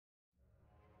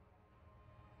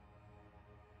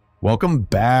Welcome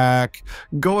back.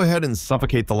 Go ahead and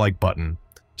suffocate the like button.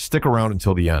 Stick around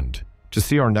until the end to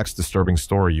see our next disturbing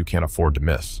story you can't afford to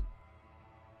miss.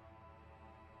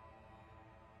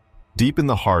 Deep in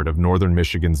the heart of northern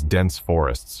Michigan's dense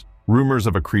forests, rumors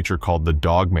of a creature called the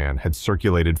Dogman had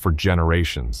circulated for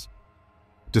generations.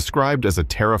 Described as a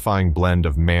terrifying blend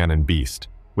of man and beast,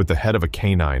 with the head of a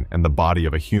canine and the body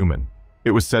of a human,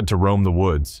 it was said to roam the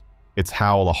woods, its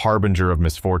howl a harbinger of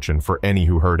misfortune for any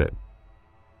who heard it.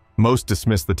 Most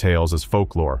dismissed the tales as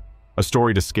folklore, a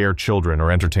story to scare children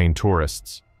or entertain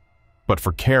tourists. But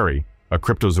for Carrie, a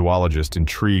cryptozoologist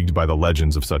intrigued by the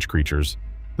legends of such creatures,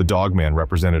 the Dogman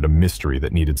represented a mystery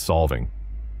that needed solving.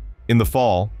 In the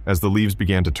fall, as the leaves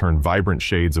began to turn vibrant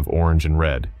shades of orange and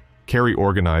red, Carrie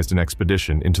organized an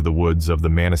expedition into the woods of the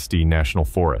Manistee National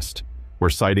Forest, where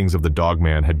sightings of the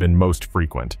Dogman had been most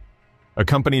frequent.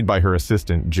 Accompanied by her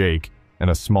assistant, Jake, and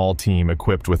a small team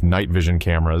equipped with night vision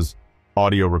cameras,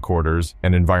 audio recorders,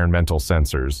 and environmental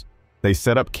sensors, they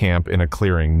set up camp in a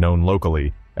clearing known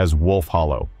locally as Wolf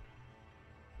Hollow.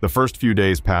 The first few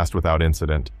days passed without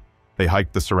incident. They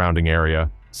hiked the surrounding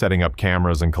area, setting up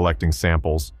cameras and collecting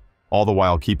samples, all the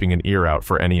while keeping an ear out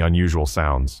for any unusual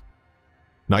sounds.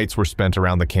 Nights were spent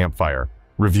around the campfire,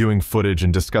 reviewing footage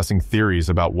and discussing theories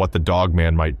about what the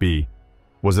Dogman might be.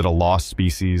 Was it a lost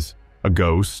species, a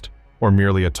ghost, or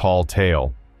merely a tall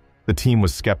tale? The team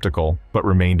was skeptical, but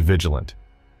remained vigilant.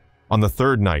 On the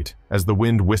third night, as the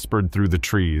wind whispered through the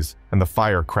trees and the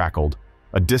fire crackled,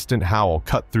 a distant howl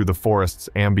cut through the forest's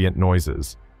ambient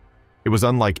noises. It was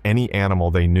unlike any animal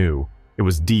they knew. It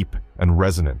was deep and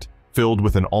resonant, filled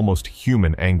with an almost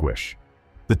human anguish.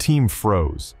 The team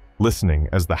froze, listening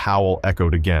as the howl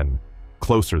echoed again,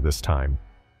 closer this time.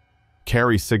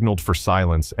 Carrie signaled for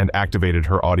silence and activated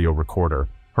her audio recorder,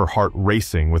 her heart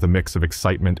racing with a mix of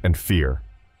excitement and fear.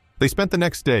 They spent the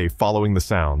next day following the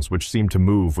sounds, which seemed to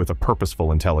move with a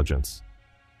purposeful intelligence.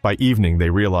 By evening,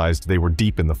 they realized they were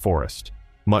deep in the forest,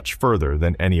 much further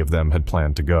than any of them had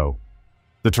planned to go.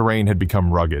 The terrain had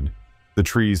become rugged, the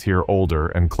trees here older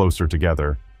and closer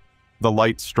together, the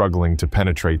light struggling to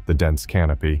penetrate the dense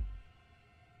canopy.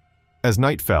 As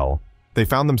night fell, they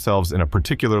found themselves in a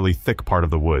particularly thick part of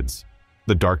the woods,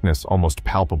 the darkness almost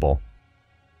palpable.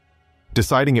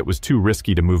 Deciding it was too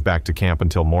risky to move back to camp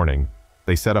until morning,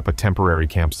 they set up a temporary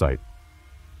campsite.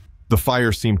 The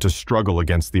fire seemed to struggle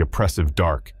against the oppressive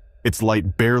dark, its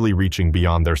light barely reaching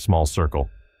beyond their small circle.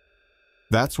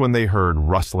 That's when they heard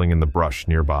rustling in the brush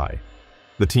nearby.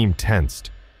 The team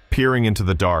tensed, peering into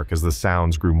the dark as the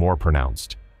sounds grew more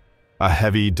pronounced. A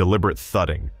heavy, deliberate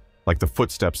thudding, like the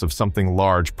footsteps of something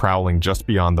large prowling just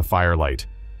beyond the firelight.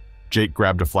 Jake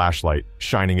grabbed a flashlight,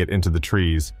 shining it into the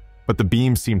trees, but the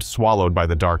beam seemed swallowed by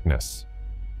the darkness.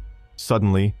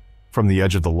 Suddenly, from the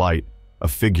edge of the light, a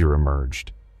figure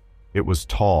emerged. It was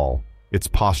tall, its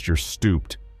posture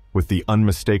stooped, with the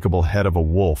unmistakable head of a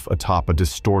wolf atop a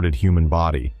distorted human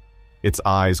body. Its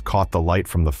eyes caught the light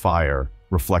from the fire,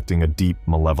 reflecting a deep,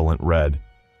 malevolent red.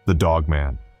 The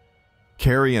Dogman.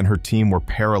 Carrie and her team were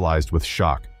paralyzed with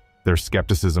shock, their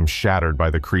skepticism shattered by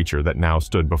the creature that now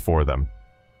stood before them.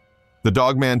 The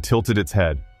Dogman tilted its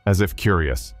head, as if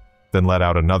curious, then let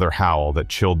out another howl that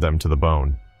chilled them to the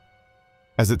bone.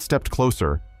 As it stepped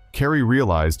closer, Carrie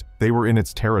realized they were in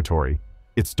its territory,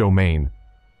 its domain.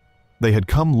 They had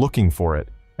come looking for it,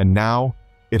 and now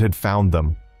it had found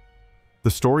them.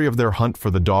 The story of their hunt for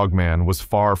the Dogman was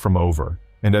far from over,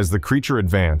 and as the creature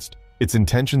advanced, its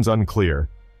intentions unclear,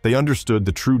 they understood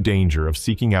the true danger of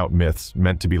seeking out myths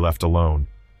meant to be left alone.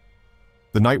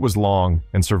 The night was long,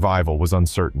 and survival was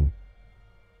uncertain.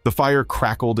 The fire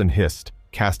crackled and hissed,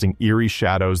 casting eerie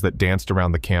shadows that danced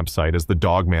around the campsite as the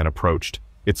Dogman approached,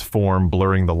 its form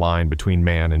blurring the line between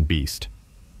man and beast.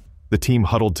 The team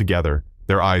huddled together,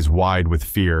 their eyes wide with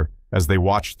fear, as they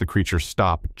watched the creature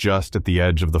stop just at the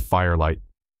edge of the firelight.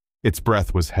 Its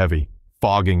breath was heavy,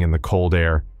 fogging in the cold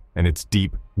air, and its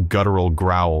deep, guttural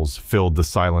growls filled the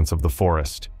silence of the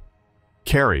forest.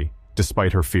 Carrie,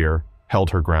 despite her fear,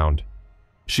 held her ground.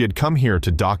 She had come here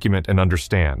to document and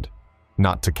understand,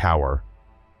 not to cower.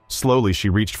 Slowly, she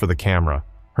reached for the camera,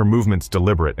 her movements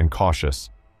deliberate and cautious,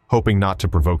 hoping not to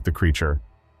provoke the creature.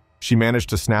 She managed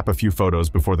to snap a few photos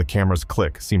before the camera's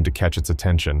click seemed to catch its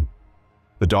attention.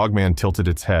 The Dogman tilted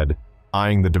its head,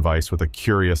 eyeing the device with a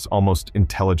curious, almost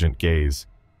intelligent gaze.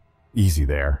 "Easy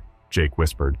there," Jake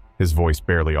whispered, his voice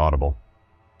barely audible.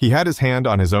 He had his hand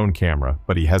on his own camera,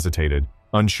 but he hesitated,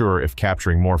 unsure if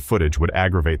capturing more footage would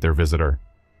aggravate their visitor.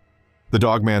 The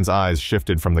Dogman's eyes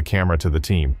shifted from the camera to the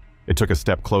team. It took a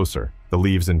step closer, the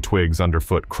leaves and twigs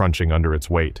underfoot crunching under its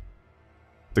weight.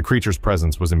 The creature's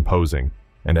presence was imposing,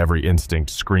 and every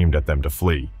instinct screamed at them to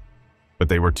flee. but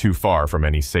they were too far from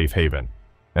any safe haven,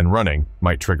 and running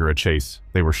might trigger a chase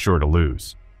they were sure to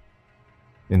lose.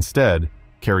 Instead,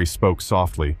 Carrie spoke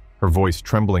softly, her voice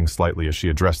trembling slightly as she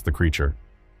addressed the creature.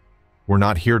 "We're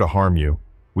not here to harm you.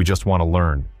 We just want to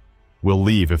learn. We'll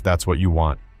leave if that's what you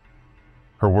want."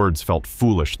 Her words felt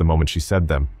foolish the moment she said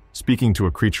them, speaking to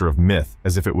a creature of myth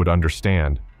as if it would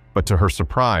understand, but to her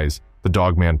surprise, the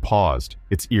dogman paused,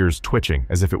 its ears twitching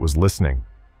as if it was listening.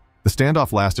 The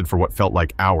standoff lasted for what felt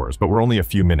like hours, but were only a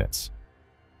few minutes.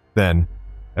 Then,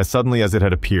 as suddenly as it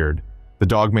had appeared, the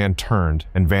dogman turned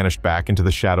and vanished back into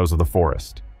the shadows of the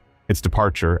forest, its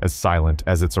departure as silent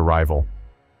as its arrival.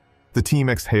 The team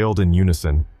exhaled in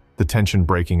unison, the tension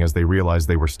breaking as they realized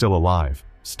they were still alive,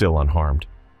 still unharmed.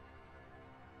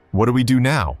 "What do we do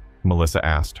now?" Melissa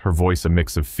asked, her voice a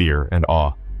mix of fear and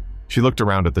awe. She looked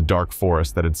around at the dark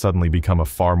forest that had suddenly become a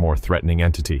far more threatening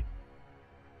entity.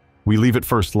 "We leave at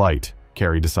first light,"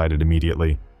 Carrie decided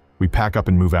immediately. "We pack up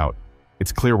and move out.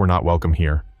 It's clear we're not welcome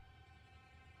here."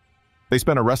 They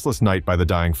spent a restless night by the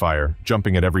dying fire,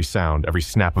 jumping at every sound, every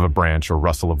snap of a branch or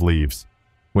rustle of leaves.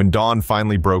 When dawn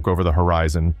finally broke over the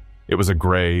horizon, it was a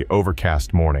gray,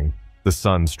 overcast morning, the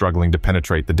sun struggling to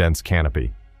penetrate the dense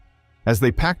canopy. As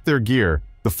they packed their gear,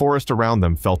 the forest around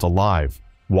them felt alive,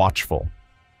 watchful.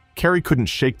 Carrie couldn't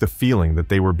shake the feeling that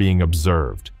they were being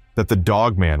observed, that the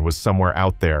dogman was somewhere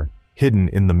out there, hidden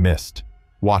in the mist,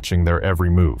 watching their every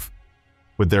move.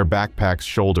 With their backpacks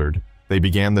shouldered, they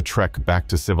began the trek back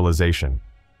to civilization,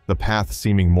 the path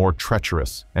seeming more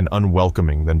treacherous and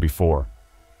unwelcoming than before.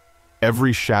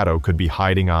 Every shadow could be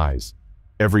hiding eyes.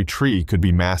 Every tree could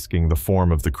be masking the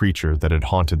form of the creature that had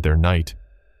haunted their night.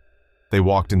 They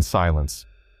walked in silence,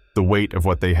 the weight of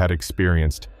what they had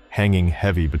experienced hanging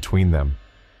heavy between them.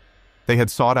 They had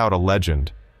sought out a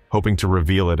legend, hoping to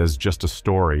reveal it as just a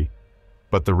story,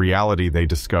 but the reality they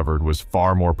discovered was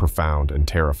far more profound and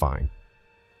terrifying.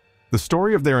 The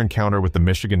story of their encounter with the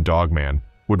Michigan Dogman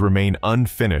would remain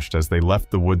unfinished as they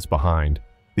left the woods behind,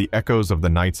 the echoes of the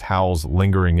night's howls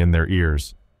lingering in their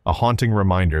ears, a haunting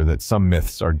reminder that some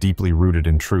myths are deeply rooted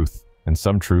in truth, and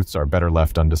some truths are better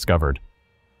left undiscovered.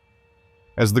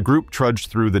 As the group trudged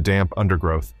through the damp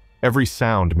undergrowth, every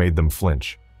sound made them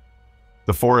flinch.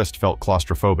 The forest felt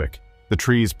claustrophobic, the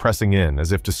trees pressing in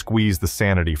as if to squeeze the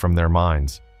sanity from their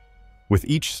minds. With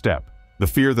each step, the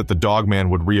fear that the dogman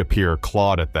would reappear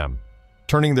clawed at them,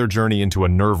 turning their journey into a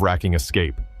nerve-wracking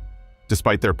escape.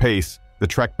 Despite their pace, the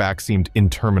trek back seemed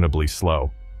interminably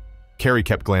slow. Carrie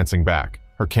kept glancing back,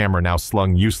 her camera now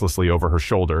slung uselessly over her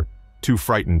shoulder, too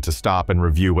frightened to stop and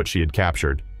review what she had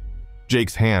captured.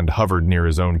 Jake's hand hovered near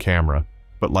his own camera,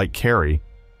 but like Carrie,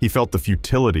 he felt the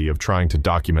futility of trying to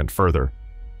document further.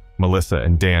 Melissa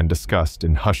and Dan discussed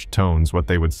in hushed tones what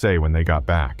they would say when they got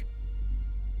back.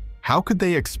 How could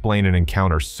they explain an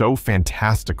encounter so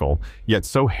fantastical, yet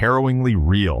so harrowingly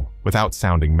real, without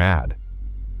sounding mad?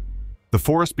 The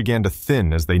forest began to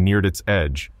thin as they neared its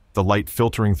edge, the light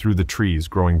filtering through the trees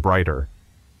growing brighter.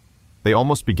 They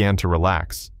almost began to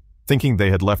relax, thinking they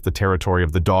had left the territory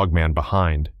of the dogman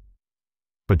behind.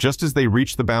 But just as they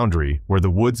reached the boundary, where the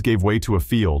woods gave way to a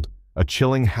field, a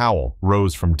chilling howl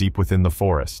rose from deep within the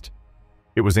forest.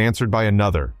 It was answered by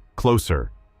another,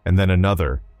 closer, and then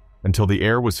another, until the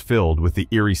air was filled with the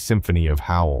eerie symphony of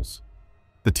howls.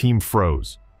 The team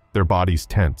froze, their bodies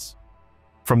tense.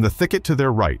 From the thicket to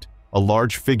their right, a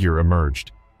large figure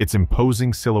emerged, its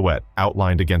imposing silhouette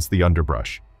outlined against the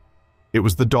underbrush. It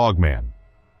was the dogman,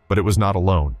 but it was not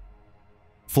alone.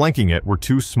 Flanking it were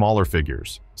two smaller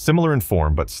figures, similar in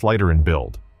form but slighter in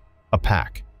build. A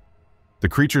pack. The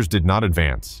creatures did not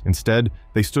advance. Instead,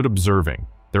 they stood observing,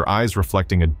 their eyes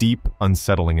reflecting a deep,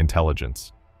 unsettling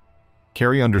intelligence.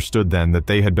 Carrie understood then that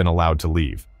they had been allowed to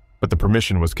leave, but the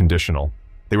permission was conditional.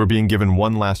 They were being given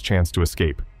one last chance to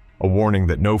escape, a warning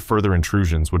that no further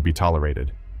intrusions would be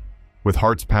tolerated. With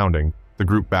hearts pounding, the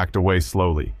group backed away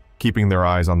slowly, keeping their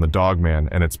eyes on the dogman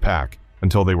and its pack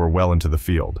until they were well into the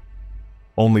field.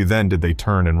 Only then did they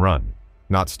turn and run,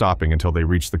 not stopping until they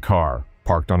reached the car,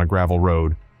 parked on a gravel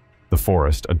road, the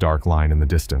forest a dark line in the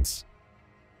distance.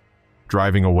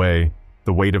 Driving away,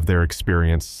 the weight of their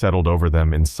experience settled over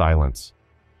them in silence.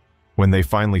 When they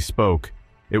finally spoke,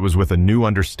 it was with a new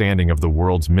understanding of the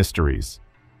world's mysteries.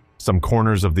 Some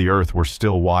corners of the earth were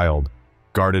still wild,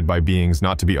 guarded by beings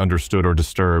not to be understood or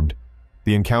disturbed.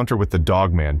 The encounter with the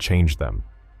dogman changed them.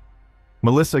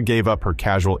 Melissa gave up her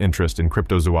casual interest in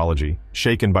cryptozoology,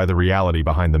 shaken by the reality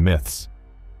behind the myths.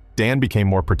 Dan became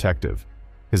more protective,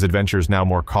 his adventures now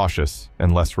more cautious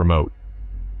and less remote.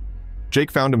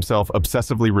 Jake found himself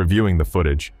obsessively reviewing the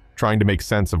footage, trying to make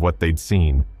sense of what they'd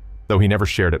seen, though he never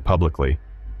shared it publicly.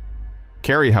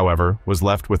 Carrie, however, was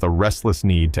left with a restless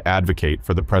need to advocate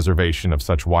for the preservation of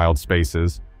such wild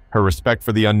spaces, her respect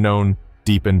for the unknown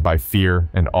deepened by fear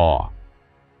and awe.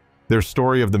 Their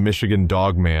story of the Michigan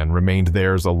Dog Man remained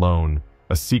theirs alone,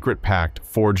 a secret pact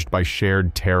forged by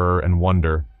shared terror and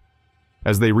wonder.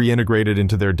 As they reintegrated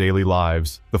into their daily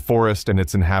lives, the forest and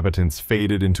its inhabitants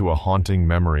faded into a haunting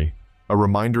memory, a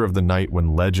reminder of the night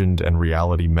when legend and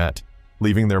reality met,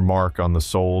 leaving their mark on the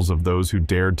souls of those who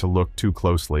dared to look too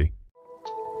closely.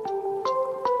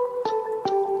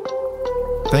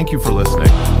 Thank you for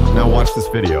listening. Now watch this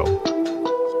video.